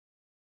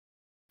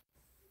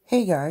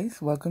Hey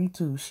guys, welcome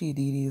to She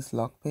Didi's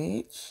log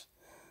page.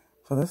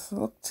 For this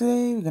look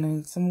today, we're gonna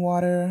need some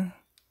water,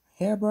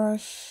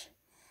 hairbrush,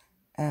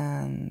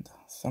 and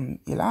some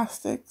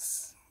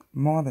elastics,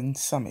 more than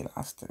some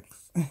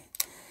elastics,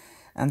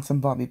 and some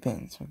bobby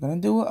pins. We're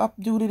gonna do an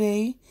updo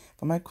today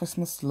for my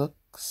Christmas look,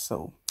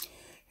 so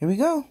here we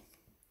go.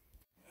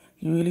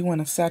 You really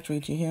want to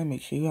saturate your hair,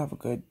 make sure you have a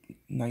good,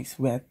 nice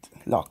wet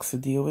locks to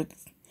deal with.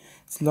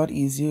 It's a lot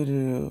easier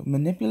to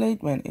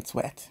manipulate when it's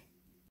wet.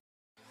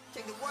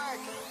 Take the work.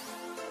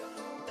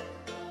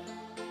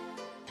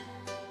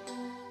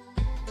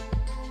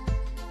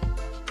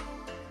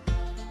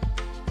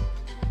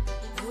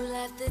 Who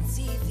left the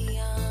TV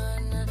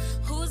on?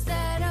 Who's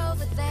that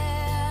over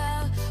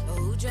there?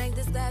 Who drank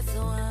this glass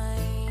of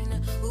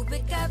wine? Who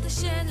picked out the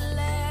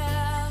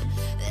chandelier?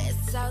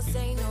 This house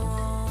ain't no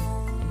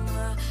home.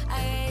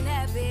 I ain't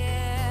happy.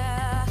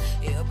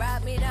 You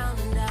brought me down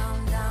and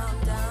down,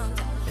 down, down,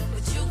 down.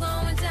 But you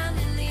going down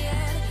in the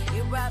end.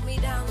 You brought me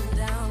down and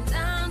down,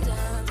 down,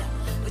 down, down.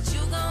 But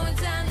you going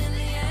down in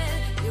the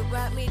end. You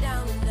brought me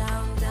down and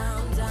down,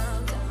 down,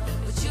 down, down.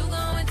 But you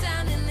going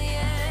down in the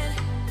end.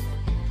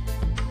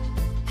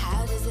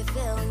 How does it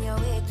feel when you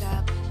wake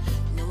up,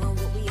 knowing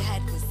what we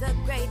had was a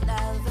great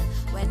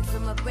love? Went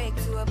from a break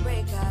to a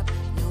breakup.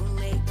 No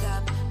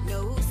makeup,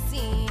 no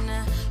scene.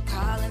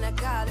 Calling a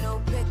car,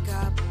 no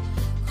pickup.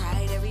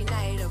 Cried every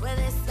night over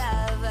this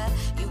love.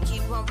 You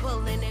keep on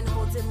pulling and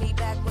holding me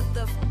back. What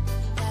the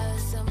There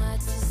was so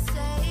much to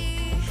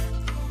say,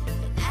 but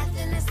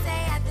nothing to say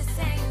at the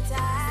same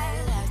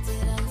time. Left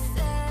it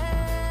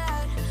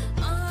unsaid.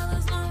 All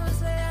those moments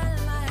were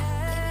in my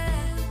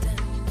head.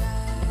 Done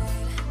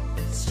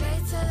right.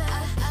 Straight to the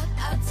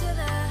up to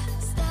the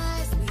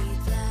stars we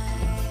fly.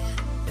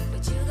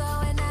 But you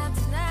going out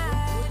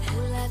tonight. Who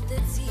left the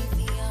TV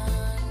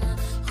on?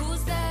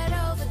 Who's that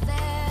over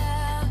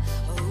there?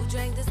 Who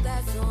drank this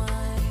glass of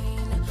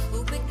wine? Who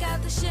picked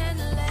out the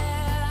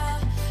chandelier?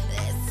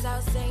 This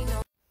house ain't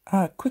no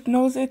Quick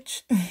nose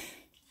itch.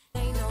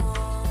 ain't no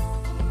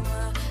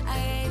home. I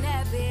ain't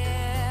happy.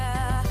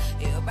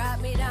 You brought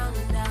me down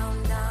and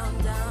down,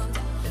 down, down,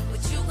 down.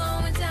 But you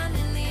going down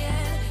in the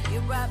end.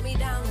 You brought me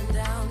down and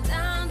down,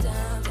 down,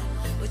 down, down.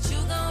 But you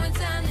going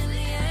down in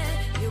the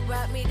end. You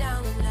brought me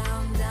down and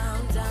down,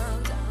 down,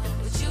 down, down.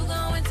 But you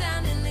going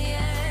down in the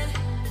end.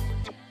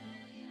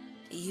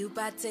 You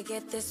about to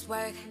get this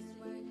work.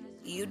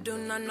 You do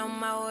not know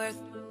my worth.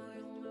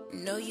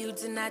 No, you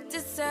do not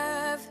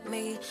deserve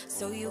me,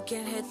 so you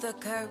can hit the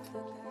curb.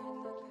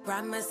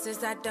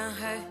 Promises I done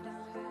hurt.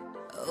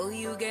 Oh,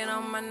 you get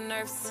on my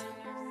nerves.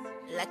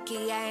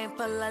 Lucky I ain't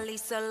pull a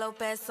Lisa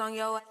Lopez on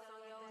your.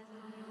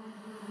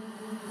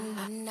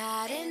 I'm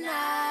not an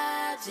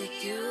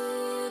object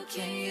you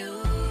can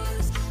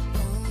use.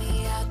 Pull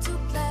me out to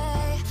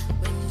play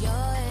when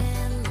you're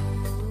in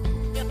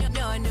the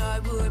mood. No,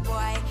 rude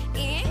boy.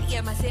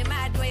 You must say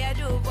mad what you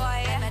do, boy.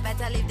 I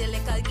better leave the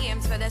little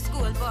games for the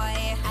school,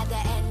 boy. At the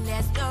end,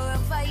 there's no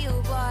room for you,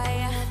 boy.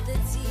 Have the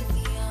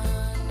TV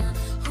on.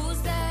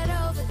 Who's that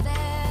over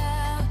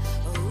there?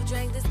 Who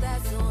drank this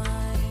glass of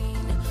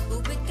wine?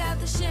 Who picked out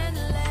the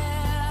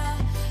chandelier?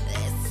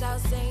 This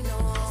house ain't no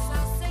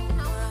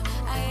home.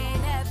 I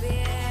ain't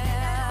happy.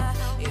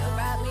 You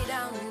brought me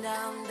down and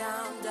down,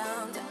 down,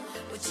 down, down.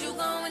 But you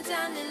going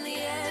down in the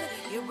end.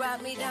 You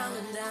brought me down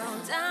and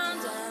down,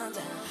 down, down,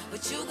 down.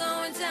 But you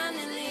going down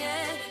in the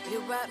end. You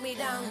brought me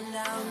down and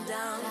down,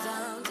 down,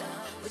 down,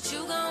 down. But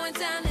you going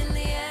down in the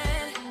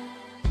end.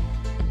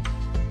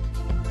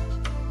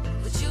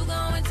 But you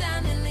going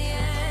down in the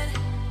end.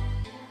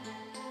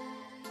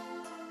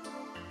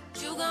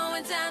 You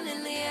going down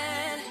in the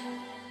end.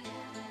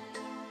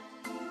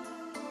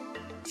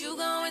 You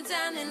going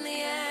down in the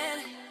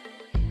end.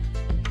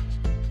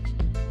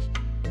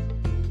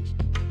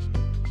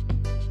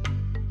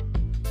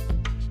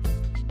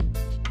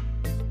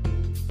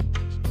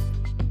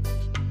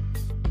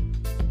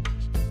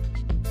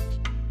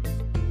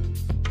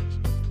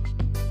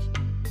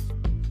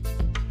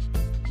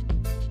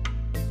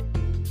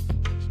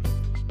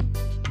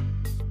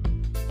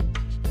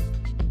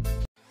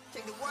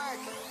 Take the work.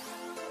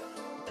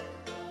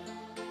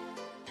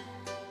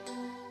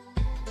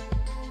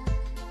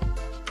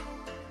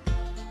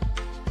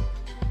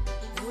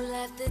 Who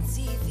left the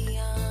TV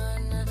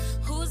on?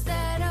 Who's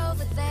that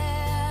over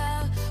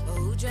there?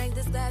 Who drank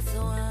this glass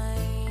of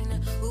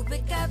wine? Who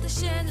picked out the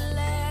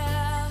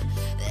chandelier?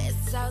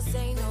 This house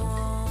ain't no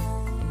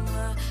home.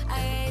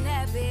 I ain't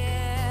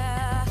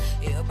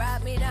happy. You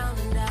brought me down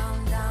and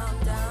down,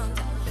 down, down,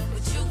 down.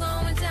 But you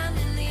going down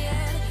in the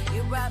end.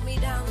 You brought me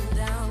down and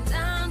down,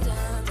 down,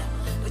 down, down.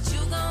 But you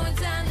going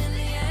down in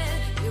the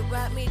end. You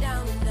brought me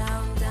down and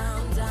down,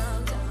 down,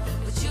 down, down.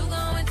 But you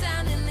going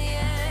down in the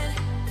end.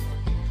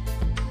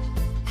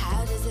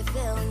 How does it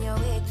feel when you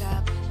wake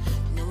up,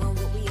 knowing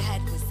what we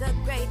had was a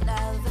great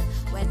love?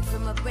 Went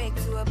from a break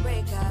to a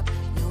breakup.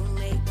 No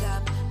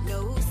makeup,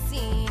 no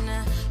scene.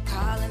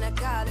 Calling a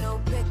car, no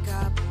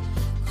pickup.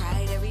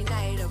 Cried every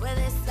night over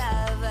this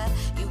love.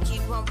 You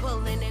keep on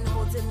pulling and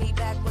holding me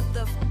back. What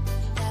the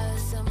There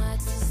was so much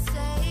to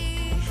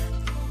say,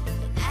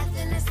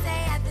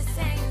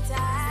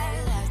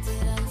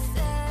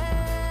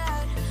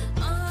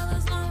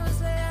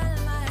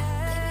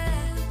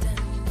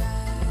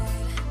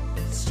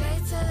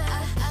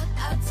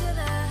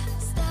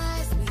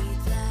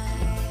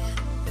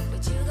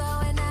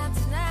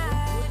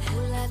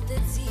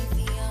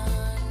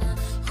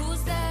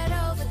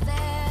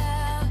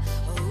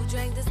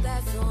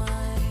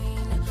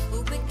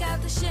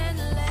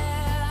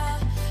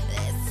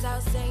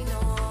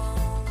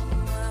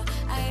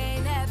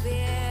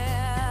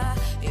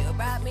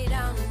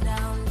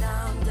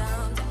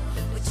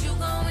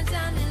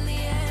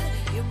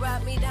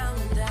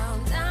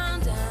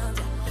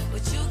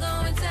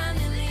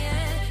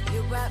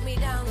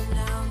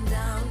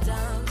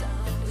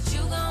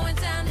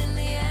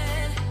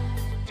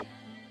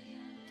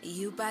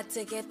 about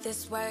to get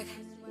this work.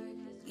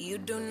 You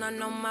do not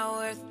know my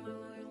worth.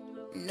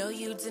 No,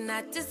 you do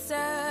not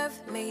deserve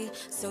me,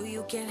 so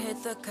you can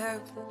hit the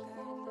curb.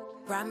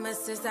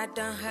 Promises I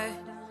done hurt.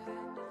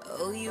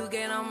 Oh, you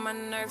get on my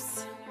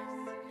nerves.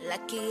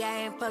 Lucky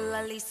I ain't pull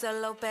a Lisa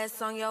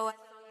Lopez on your.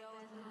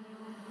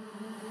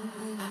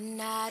 I'm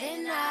not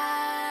an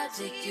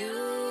object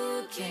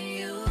you can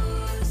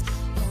use.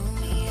 Pull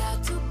me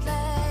out to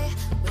play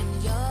when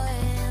you're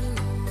in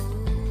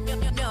the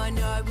mood.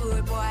 No,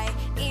 rude boy.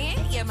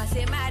 You must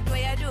say mad what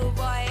you do,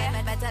 boy.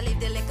 I better leave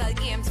the little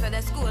games for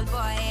the school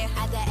boy.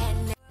 At the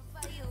end.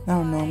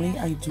 Now normally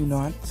I do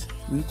not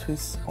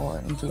retwist or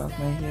interlock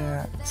my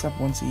hair except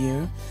once a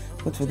year,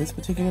 but for this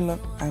particular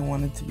look I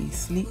want it to be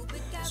sleek,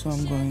 so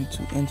I'm going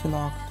to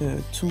interlock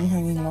the 2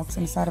 hanging locks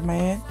on the side of my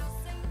head.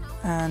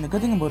 And the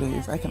good thing about it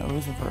is I can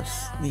always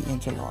reverse the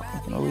interlock. I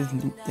can always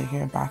loop the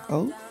hair back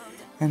out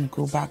and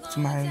go back to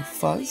my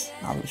fuzz.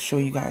 I will show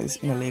you guys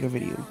in a later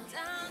video.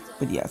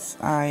 But yes,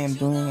 I am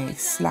doing a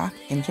slack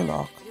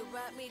interlock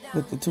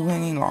with the 2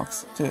 hanging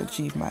locks to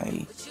achieve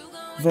my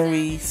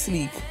very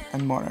sleek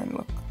and modern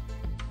look.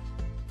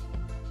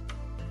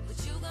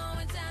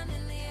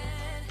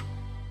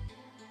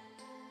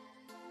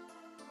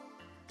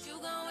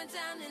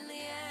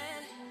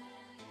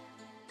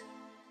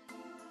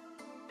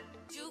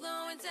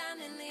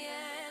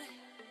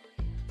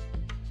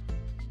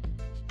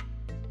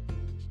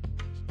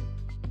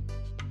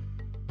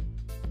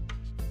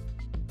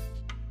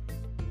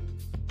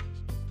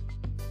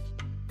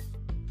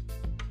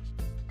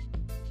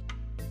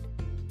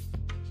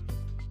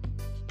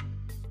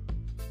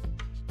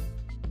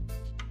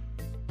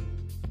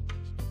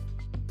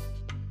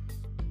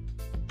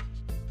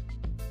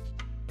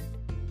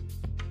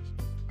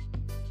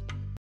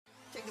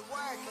 Take the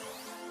work.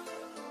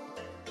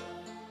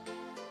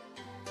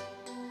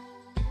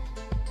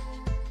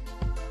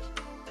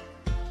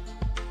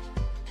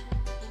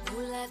 Who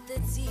left the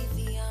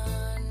TV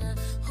on?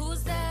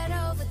 Who's that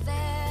over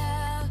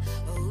there?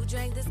 Who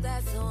drank this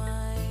glass of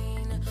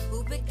wine?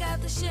 Who picked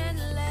out the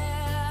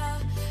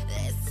chandelier?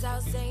 This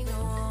house ain't no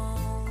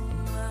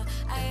home.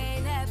 I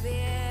ain't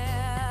happy.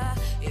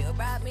 You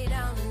brought me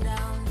down and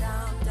down,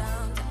 down,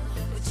 down, down.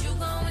 But you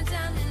going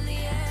down in the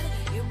end.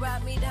 You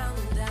brought me down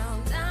and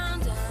down, down,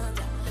 down,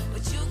 down.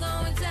 But you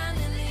going down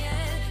in the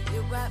end.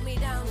 You brought me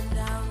down and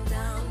down,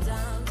 down,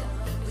 down, down.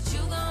 But you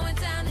going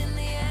down in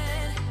the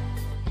end.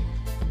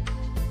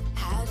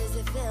 How does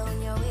it feel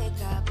when you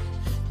wake up,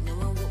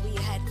 knowing what we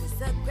had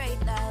was a great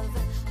love?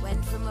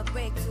 Went from a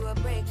break to a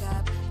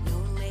breakup. No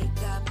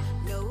makeup,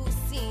 no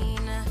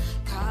scene.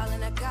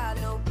 Calling a call,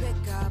 no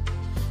pickup.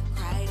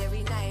 Cried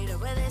every night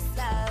over this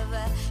love.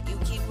 You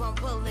keep on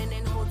pulling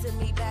and holding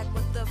me back.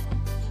 What the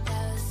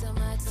There was so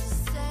much to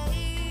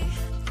say,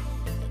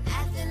 but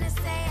nothing to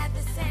say at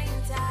the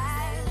same time.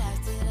 I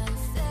left it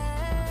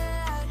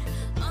unsaid.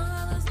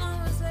 All those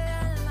moments were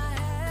in my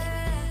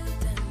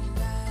head. And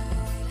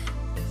died.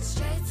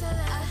 Straight to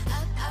the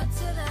up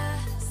to the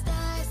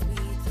stars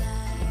we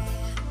fly.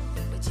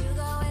 But you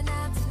going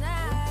out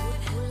tonight.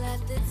 Who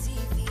left the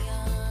TV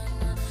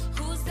on?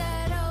 Who's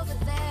that over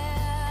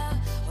there?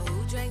 Who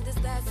drank this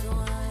glass of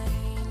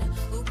wine?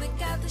 Who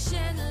picked out the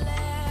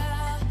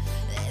chandelier?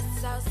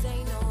 This house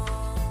ain't no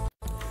home.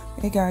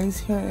 Hey guys,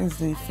 here is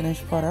the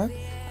finished product.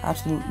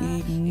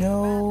 Absolutely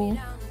no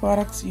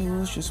products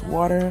used, just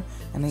water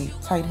and a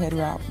tight head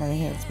wrap. My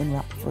hair has been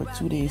wrapped for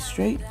 2 days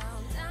straight,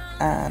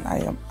 and I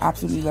am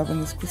absolutely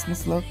loving this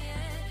Christmas look.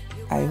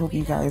 I hope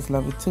you guys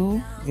love it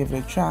too. Give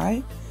it a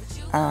try,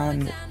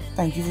 and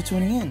thank you for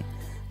tuning in.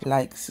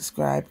 Like,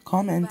 subscribe,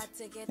 comment.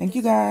 Thank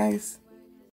you guys.